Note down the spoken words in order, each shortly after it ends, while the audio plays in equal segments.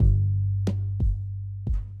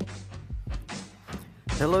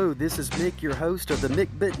Hello, this is Mick, your host of The Mick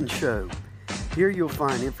Bitten Show. Here you'll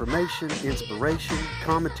find information, inspiration,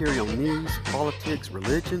 commentary on news, politics,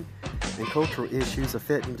 religion, and cultural issues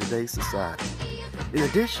affecting today's society. In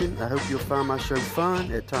addition, I hope you'll find my show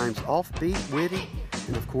fun, at times offbeat, witty,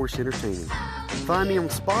 and of course entertaining. Find me on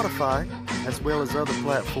Spotify, as well as other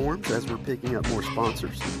platforms, as we're picking up more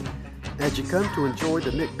sponsors. As you come to enjoy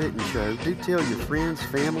The Mick Bitten Show, do tell your friends,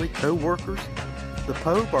 family, co-workers, the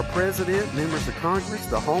Pope, our President, members of Congress,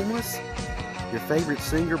 the homeless, your favorite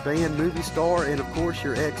singer, band, movie star, and of course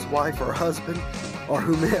your ex-wife or husband or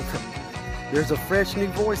whomever. There's a fresh new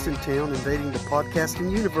voice in town invading the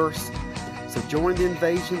podcasting universe. So join the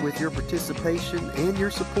invasion with your participation and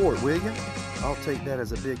your support, will you? I'll take that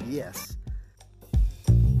as a big yes.